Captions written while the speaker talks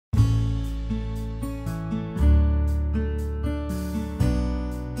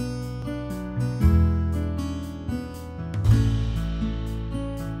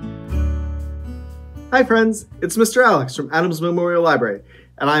Hi friends, it's Mr. Alex from Adams Memorial Library,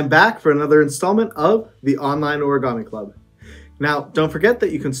 and I'm back for another installment of the Online Origami Club. Now, don't forget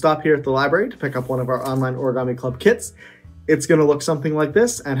that you can stop here at the library to pick up one of our Online Origami Club kits. It's going to look something like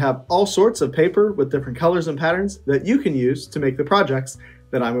this and have all sorts of paper with different colors and patterns that you can use to make the projects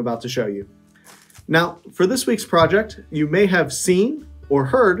that I'm about to show you. Now, for this week's project, you may have seen or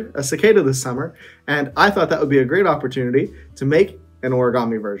heard a cicada this summer, and I thought that would be a great opportunity to make an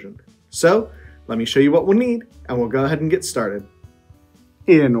origami version. So, let me show you what we'll need, and we'll go ahead and get started.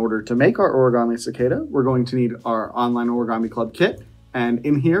 In order to make our origami cicada, we're going to need our Online Origami Club kit, and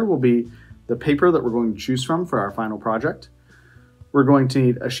in here will be the paper that we're going to choose from for our final project. We're going to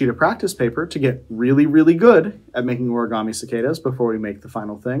need a sheet of practice paper to get really, really good at making origami cicadas before we make the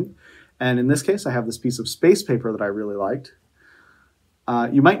final thing. And in this case, I have this piece of space paper that I really liked.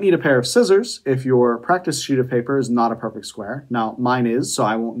 You might need a pair of scissors if your practice sheet of paper is not a perfect square. Now, mine is, so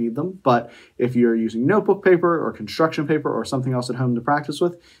I won't need them, but if you're using notebook paper or construction paper or something else at home to practice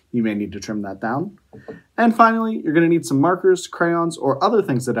with, you may need to trim that down. And finally, you're going to need some markers, crayons, or other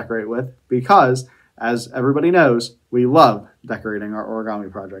things to decorate with because, as everybody knows, we love decorating our origami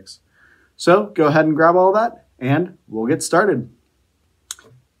projects. So go ahead and grab all that, and we'll get started.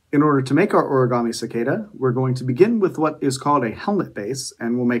 In order to make our origami cicada, we're going to begin with what is called a helmet base,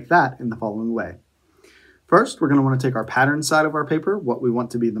 and we'll make that in the following way. First, we're going to want to take our pattern side of our paper, what we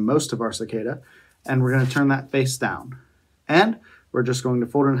want to be the most of our cicada, and we're going to turn that face down. And we're just going to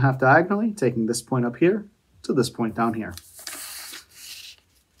fold it in half diagonally, taking this point up here to this point down here.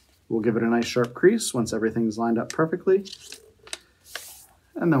 We'll give it a nice sharp crease once everything's lined up perfectly,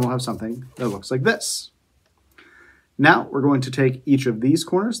 and then we'll have something that looks like this. Now we're going to take each of these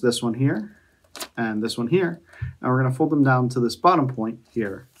corners, this one here and this one here, and we're going to fold them down to this bottom point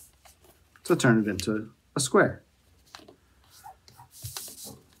here to turn it into a square.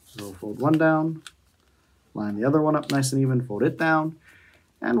 So we'll fold one down, line the other one up nice and even, fold it down,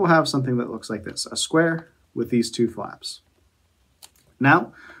 and we'll have something that looks like this, a square with these two flaps.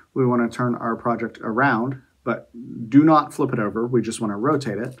 Now we want to turn our project around, but do not flip it over. We just want to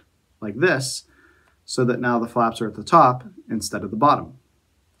rotate it like this, so that now the flaps are at the top instead of the bottom.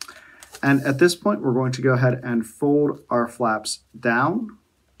 And at this point, we're going to go ahead and fold our flaps down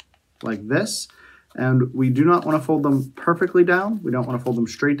like this. And we do not want to fold them perfectly down. We don't want to fold them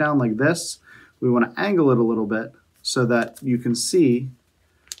straight down like this. We want to angle it a little bit so that you can see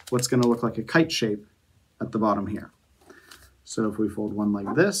what's going to look like a kite shape at the bottom here. So if we fold one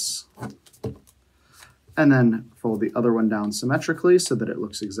like this, and then fold the other one down symmetrically so that it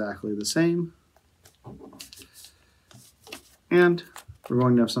looks exactly the same, and we're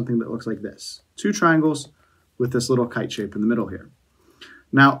going to have something that looks like this. Two triangles with this little kite shape in the middle here.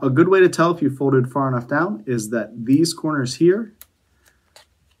 Now, a good way to tell if you folded far enough down is that these corners here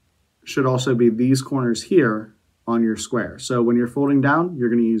should also be these corners here on your square. So when you're folding down, you're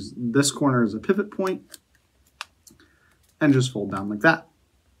going to use this corner as a pivot point and just fold down like that.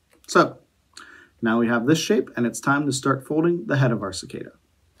 So now we have this shape, and it's time to start folding the head of our cicada.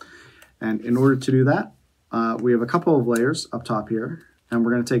 And in order to do that, we have a couple of layers up top here, and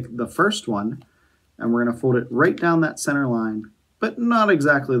we're going to take the first one, and we're going to fold it right down that center line, but not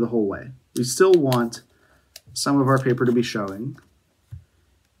exactly the whole way. We still want some of our paper to be showing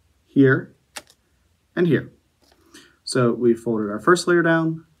here and here. So we folded our first layer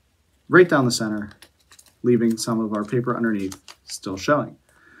down, right down the center, leaving some of our paper underneath still showing.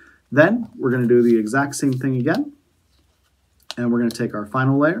 Then we're going to do the exact same thing again, and we're going to take our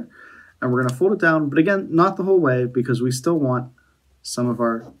final layer, and we're going to fold it down, but again, not the whole way because we still want some of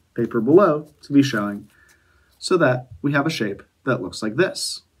our paper below to be showing so that we have a shape that looks like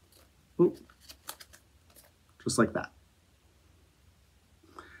this. Ooh. Just like that.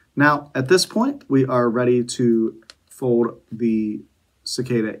 Now, at this point, we are ready to fold the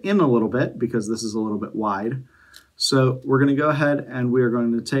cicada in a little bit because this is a little bit wide. So we're going to go ahead and we are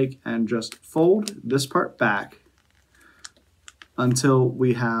going to take and just fold this part back until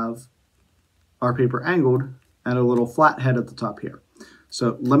we have our paper angled and a little flat head at the top here.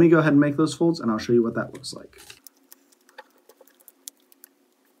 So let me go ahead and make those folds and I'll show you what that looks like.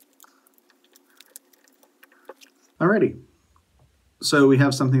 Alrighty, so we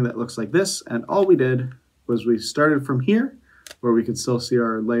have something that looks like this, and all we did was we started from here where we could still see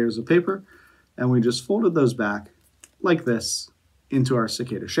our layers of paper, and we just folded those back like this into our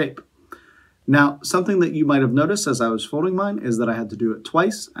cicada shape. Now, something that you might have noticed as I was folding mine is that I had to do it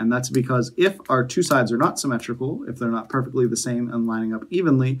twice, and that's because if our two sides are not symmetrical, if they're not perfectly the same and lining up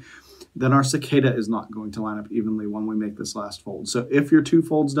evenly, then our cicada is not going to line up evenly when we make this last fold. So if your two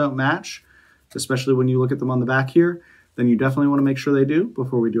folds don't match, especially when you look at them on the back here, then you definitely want to make sure they do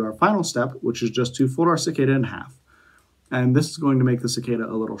before we do our final step, which is just to fold our cicada in half. And this is going to make the cicada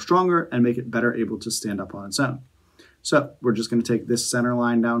a little stronger and make it better able to stand up on its own. So we're just going to take this center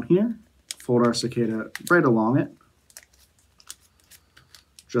line down here, fold our cicada right along it,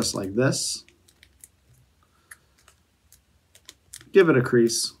 just like this. Give it a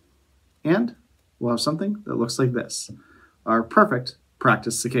crease, and we'll have something that looks like this, our perfect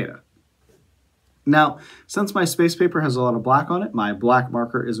practice cicada. Now, since my space paper has a lot of black on it, my black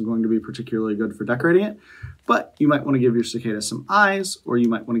marker isn't going to be particularly good for decorating it, but you might want to give your cicada some eyes, or you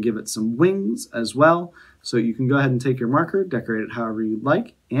might want to give it some wings as well. So you can go ahead and take your marker, decorate it however you'd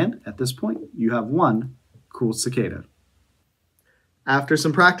like, and at this point, you have one cool cicada. After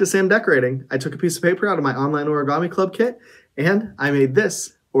some practice and decorating, I took a piece of paper out of my Online Origami Club kit, and I made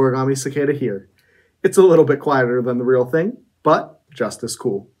this origami cicada here. It's a little bit quieter than the real thing, but just as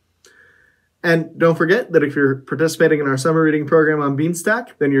cool. And don't forget that if you're participating in our summer reading program on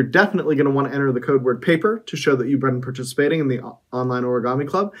Beanstack, then you're definitely going to want to enter the code word paper to show that you've been participating in the Online Origami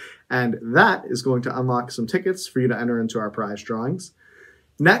Club, and that is going to unlock some tickets for you to enter into our prize drawings.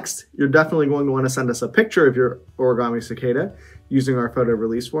 Next, you're definitely going to want to send us a picture of your origami cicada using our photo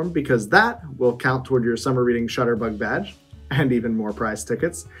release form, because that will count toward your summer reading Shutterbug badge and even more prize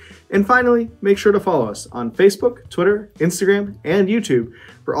tickets. And finally, make sure to follow us on Facebook, Twitter, Instagram, and YouTube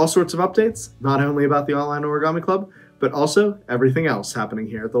for all sorts of updates, not only about the Online Origami Club, but also everything else happening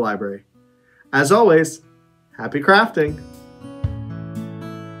here at the library. As always, happy crafting!